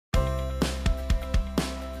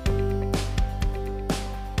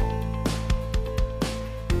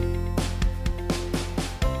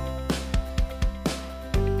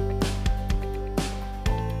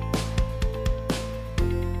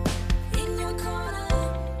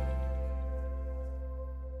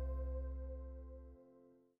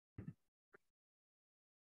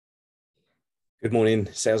Good morning,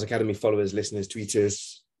 Sales Academy followers, listeners,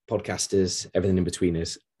 tweeters, podcasters, everything in between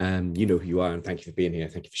us. You know who you are, and thank you for being here.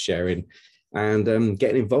 Thank you for sharing and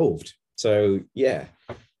getting involved. So yeah,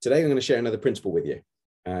 today I'm going to share another principle with you,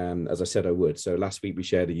 as I said I would. So last week we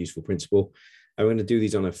shared a useful principle. I'm going to do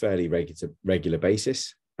these on a fairly regular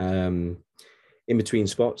basis, in between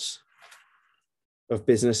spots of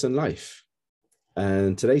business and life.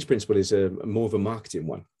 And today's principle is more of a marketing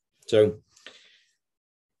one. So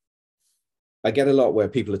I get a lot where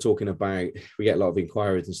people are talking about, we get a lot of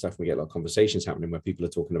inquiries and stuff. We get a lot of conversations happening where people are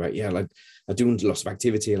talking about, yeah, like I'm doing lots of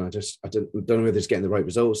activity and I don't know whether it's getting the right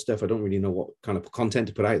results stuff. I don't really know what kind of content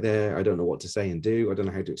to put out there. I don't know what to say and do. I don't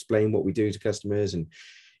know how to explain what we do to customers and,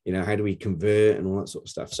 you know, how do we convert and all that sort of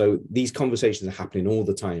stuff. So these conversations are happening all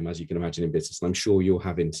the time, as you can imagine, in business. And I'm sure you're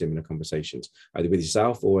having similar conversations, either with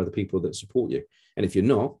yourself or other people that support you. And if you're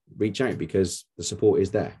not, reach out because the support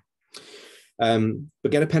is there.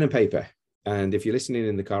 But get a pen and paper. And if you're listening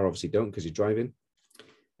in the car, obviously don't, because you're driving.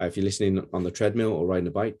 If you're listening on the treadmill or riding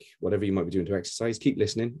a bike, whatever you might be doing to exercise, keep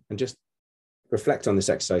listening and just reflect on this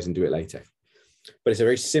exercise and do it later. But it's a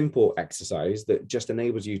very simple exercise that just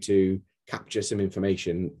enables you to capture some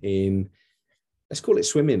information in, let's call it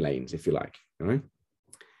swimming lanes, if you like. All right.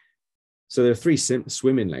 So there are three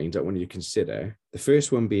swimming lanes I want you to consider. The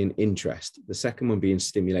first one being interest, the second one being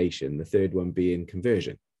stimulation, the third one being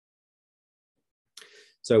conversion.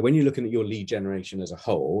 So when you're looking at your lead generation as a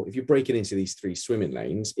whole, if you break it into these three swimming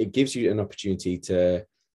lanes, it gives you an opportunity to,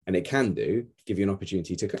 and it can give you an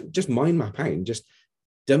opportunity to just mind map out and just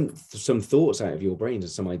dump some thoughts out of your brains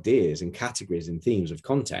and some ideas and categories and themes of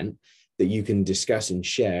content that you can discuss and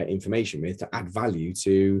share information with to add value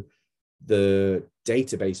to the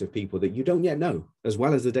database of people that you don't yet know, as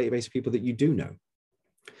well as the database of people that you do know.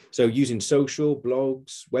 So using social,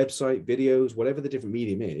 blogs, website, videos, whatever the different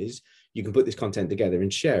medium is, you can put this content together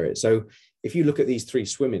and share it. So if you look at these three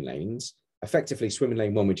swimming lanes, effectively swimming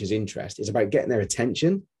lane one, which is interest, is about getting their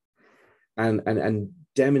attention and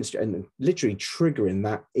demonstrate and literally triggering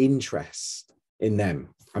that interest in them.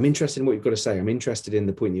 I'm interested in what you've got to say. I'm interested in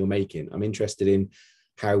the point that you're making. I'm interested in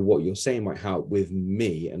how what you're saying might help with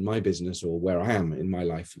me and my business or where I am in my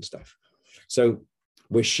life and stuff. So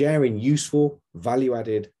we're sharing useful,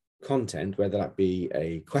 value-added content, whether that be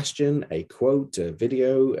a question, a quote, a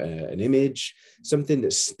video, an image, something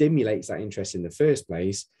that stimulates that interest in the first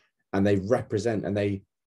place, and they represent and they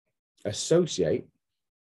associate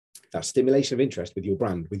that stimulation of interest with your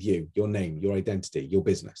brand, with you, your name, your identity, your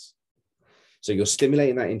business. So you're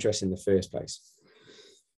stimulating that interest in the first place,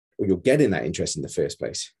 or you're getting that interest in the first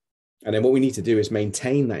place. And then what we need to do is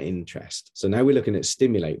maintain that interest. So now we're looking at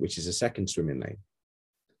stimulate, which is a second swimming lane.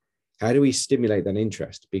 How do we stimulate that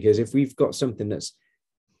interest? Because if we've got something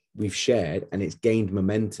we've shared and it's gained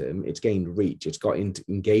momentum, it's gained reach, it's got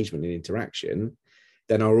engagement and interaction,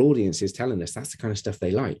 then our audience is telling us that's the kind of stuff they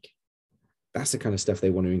like. That's the kind of stuff they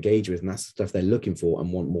want to engage with, and that's the stuff they're looking for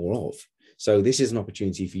and want more of. So this is an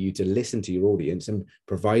opportunity for you to listen to your audience and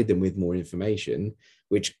provide them with more information,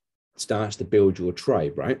 which starts to build your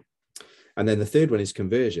tribe, right? And then the third one is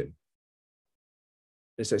conversion.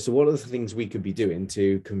 So what are the things we could be doing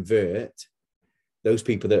to convert those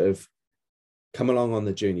people that have come along on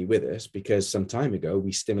the journey with us? Because some time ago,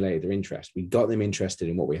 we stimulated their interest. We got them interested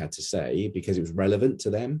in what we had to say because it was relevant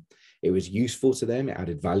to them. It was useful to them. It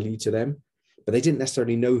added value to them. But they didn't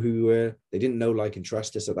necessarily know who we were. They didn't know, like, and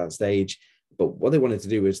trust us at that stage. But what they wanted to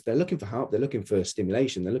do is they're looking for help. They're looking for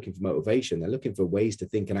stimulation. They're looking for motivation. They're looking for ways to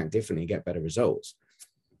think and act differently and get better results.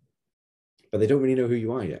 But they don't really know who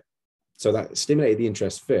you are yet. So that stimulated the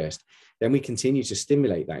interest first. Then we continue to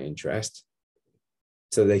stimulate that interest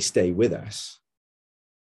so they stay with us.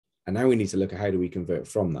 And now we need to look at how do we convert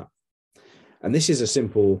from that. And this is a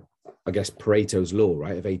simple, I guess, Pareto's law,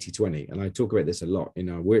 right, of 80-20. And I talk about this a lot in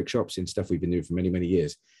our workshops and stuff we've been doing for many, many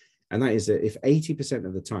years. And that is that if 80%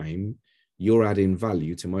 of the time you're adding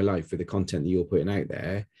value to my life with the content that you're putting out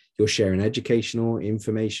there, you're sharing educational,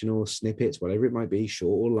 informational snippets, whatever it might be,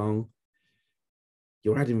 short or long,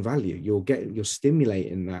 you're adding value. You're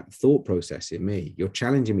stimulating that thought process in me. You're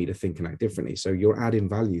challenging me to think and act differently. So you're adding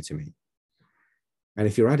value to me. And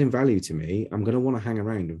if you're adding value to me, I'm going to want to hang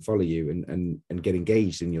around and follow you and get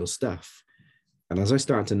engaged in your stuff. And as I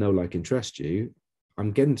start to know, like, and trust you,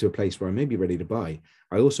 I'm getting to a place where I may be ready to buy.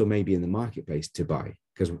 I also may be in the marketplace to buy,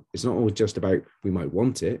 because it's not always just about we might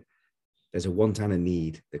want it. There's a want and a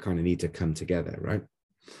need that kind of need to come together, right?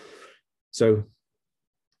 So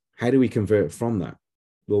how do we convert from that?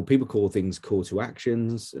 Well, people call things call to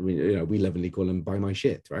actions. I mean, you know, we lovingly call them buy my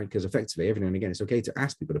shit, right? Because effectively, every now and again, it's okay to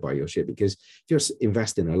ask people to buy your shit, because if you're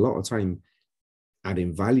investing a lot of time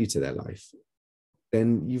adding value to their life,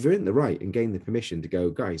 then you've earned the right and gained the permission to go,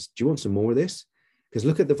 guys, do you want some more of this? Because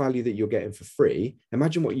look at the value that you're getting for free.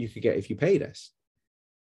 Imagine what you could get if you paid us,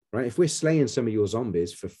 right? If we're slaying some of your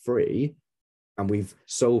zombies for free and we've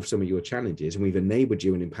solved some of your challenges and we've enabled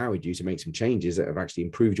you and empowered you to make some changes that have actually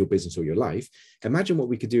improved your business or your life, imagine what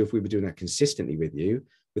we could do if we were doing that consistently with you,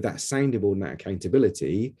 with that soundable and that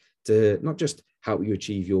accountability to not just help you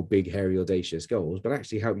achieve your big, hairy, audacious goals, but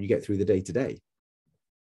actually help you get through the day-to-day.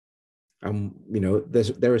 And,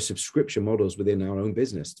 there are subscription models within our own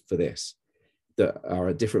business for this that are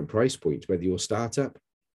at different price points, whether you're a startup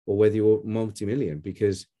or whether you're multi-million,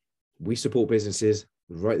 because we support businesses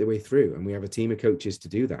right the way through. And we have a team of coaches to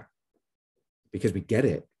do that because we get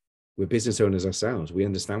it. We're business owners ourselves. We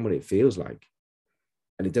understand what it feels like.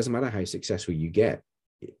 And it doesn't matter how successful you get.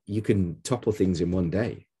 You can topple things in one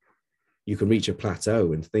day. You can reach a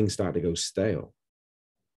plateau and things start to go stale.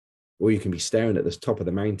 Or you can be staring at the top of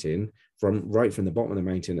the mountain right from the bottom of the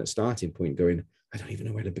mountain at starting point going, I don't even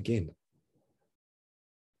know where to begin.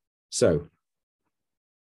 So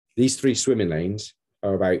these 3 swimming lanes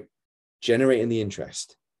are about generating the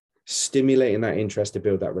interest, stimulating that interest to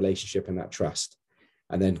build that relationship and that trust,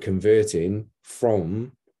 and then converting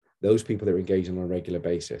from those people that are engaging on a regular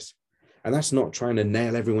basis. And that's not trying to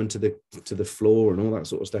nail everyone to the floor and all that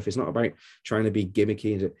sort of stuff. It's not about trying to be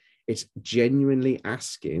gimmicky. It's genuinely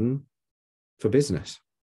asking for business.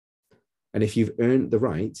 And if you've earned the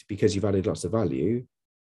right because you've added lots of value,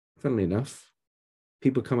 funnily enough,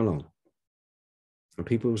 people come along and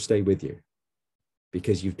people will stay with you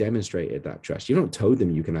because you've demonstrated that trust. You've not told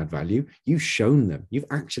them you can add value. You've shown them. You've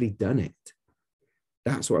actually done it.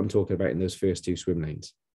 That's what I'm talking about in those first 2 swim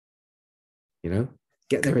lanes.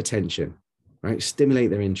 Get their attention, right? Stimulate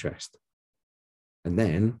their interest and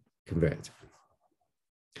then convert.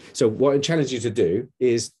 So what I challenge you to do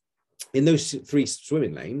is in those 3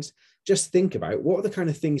 swimming lanes, just think about what are the kind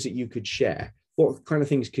of things that you could share? What kind of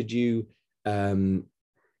things could you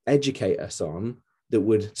educate us on that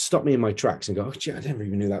would stop me in my tracks and go, oh, gee, I never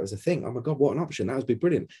even knew that was a thing. Oh my God, what an option. That would be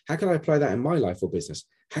brilliant. How can I apply that in my life or business?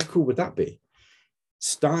 How cool would that be?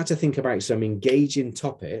 Start to think about some engaging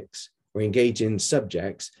topics or engaging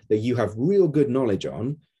subjects that you have real good knowledge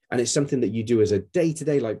on. And it's something that you do as a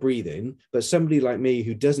day-to-day, like breathing, but somebody like me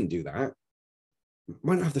who doesn't do that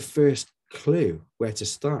might not have the first clue where to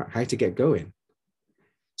start, how to get going.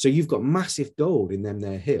 So you've got massive gold in them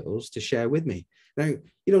there hills to share with me. Now,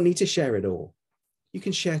 you don't need to share it all. You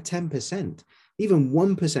can share 10%, even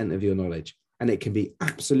 1% of your knowledge, and it can be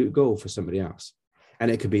absolute gold for somebody else. And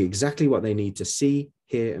it could be exactly what they need to see,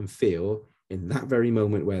 hear, and feel in that very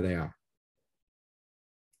moment where they are.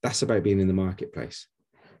 That's about being in the marketplace.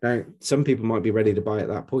 Now, some people might be ready to buy at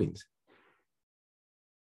that point.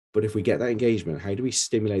 But if we get that engagement, how do we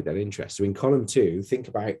stimulate that interest? So in column 2, think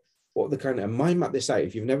about what the kind of mind map this out.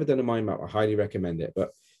 If you've never done a mind map, I highly recommend it. But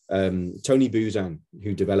Tony Buzan,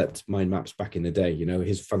 who developed mind maps back in the day,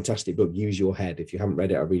 his fantastic book, Use Your Head. If you haven't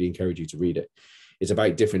read it, I really encourage you to read it. It's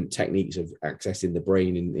about different techniques of accessing the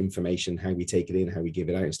brain and information, how we take it in, how we give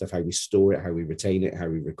it out and stuff, how we store it, how we retain it, how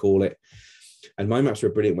we recall it. And mind maps are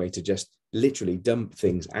a brilliant way to just literally dump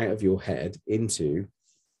things out of your head into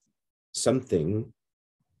something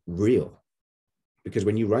real. Because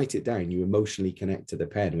when you write it down, you emotionally connect to the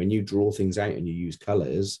pen. When you draw things out and you use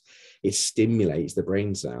colors, it stimulates the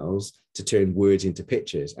brain cells to turn words into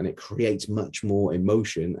pictures, and it creates much more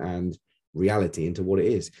emotion and reality into what it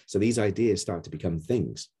is. So these ideas start to become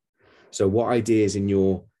things. So what ideas in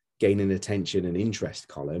your gaining attention and interest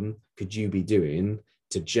column could you be doing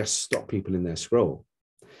to just stop people in their scroll?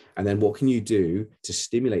 And then what can you do to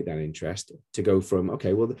stimulate that interest to go from,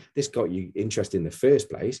 okay, well, this got you interested in the first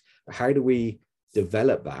place, but how do we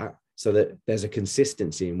develop that so that there's a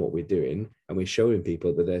consistency in what we're doing, and we're showing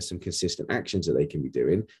people that there's some consistent actions that they can be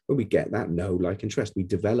doing? When we get that know, like, and trust, we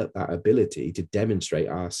develop that ability to demonstrate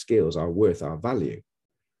our skills, our worth, our value,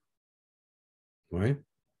 right?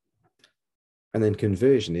 And then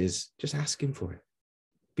conversion is just asking for it,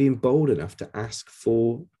 being bold enough to ask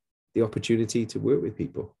for the opportunity to work with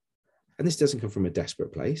people. And this doesn't come from a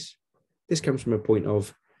desperate place. This comes from a point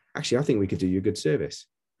of, actually, I think we could do you a good service.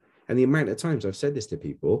 And the amount of times I've said this to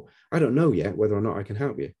people, I don't know yet whether or not I can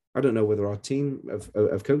help you. I don't know whether our team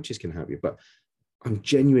of coaches can help you, but I'm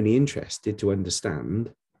genuinely interested to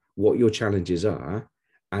understand what your challenges are,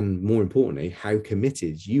 and more importantly, how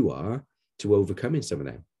committed you are to overcoming some of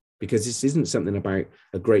them. Because this isn't something about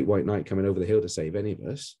a great white knight coming over the hill to save any of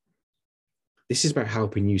us. This is about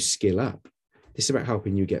helping you skill up. This is about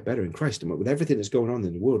helping you get better in Christ. And with everything that's going on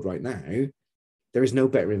in the world right now, there is no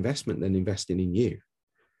better investment than investing in you,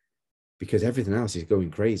 because everything else is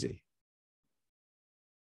going crazy.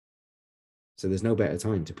 So there's no better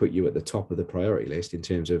time to put you at the top of the priority list in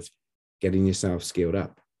terms of getting yourself skilled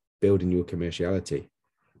up, building your commerciality,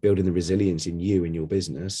 building the resilience in you and your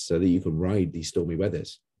business so that you can ride these stormy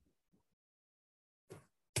weathers.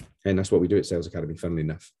 And that's what we do at Sales Academy, funnily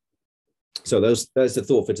enough. So there's the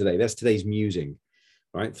thought for today. That's today's musing,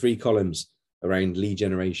 right? 3 columns around lead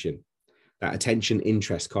generation, that attention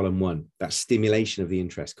interest, column 1, that stimulation of the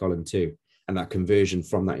interest, column 2, and that conversion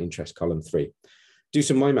from that interest, column 3. Do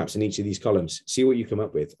some mind maps in each of these columns, see what you come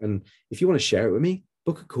up with. And if you want to share it with me,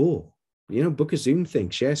 book a call, book a Zoom thing,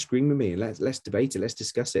 share screen with me, and let's debate it. Let's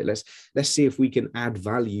discuss it. Let's see if we can add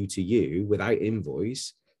value to you without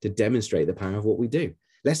invoice to demonstrate the power of what we do.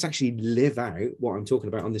 Let's actually live out what I'm talking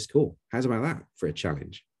about on this call. How's about that for a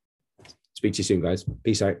challenge? Speak to you soon, guys.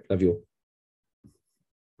 Peace out. Love you all.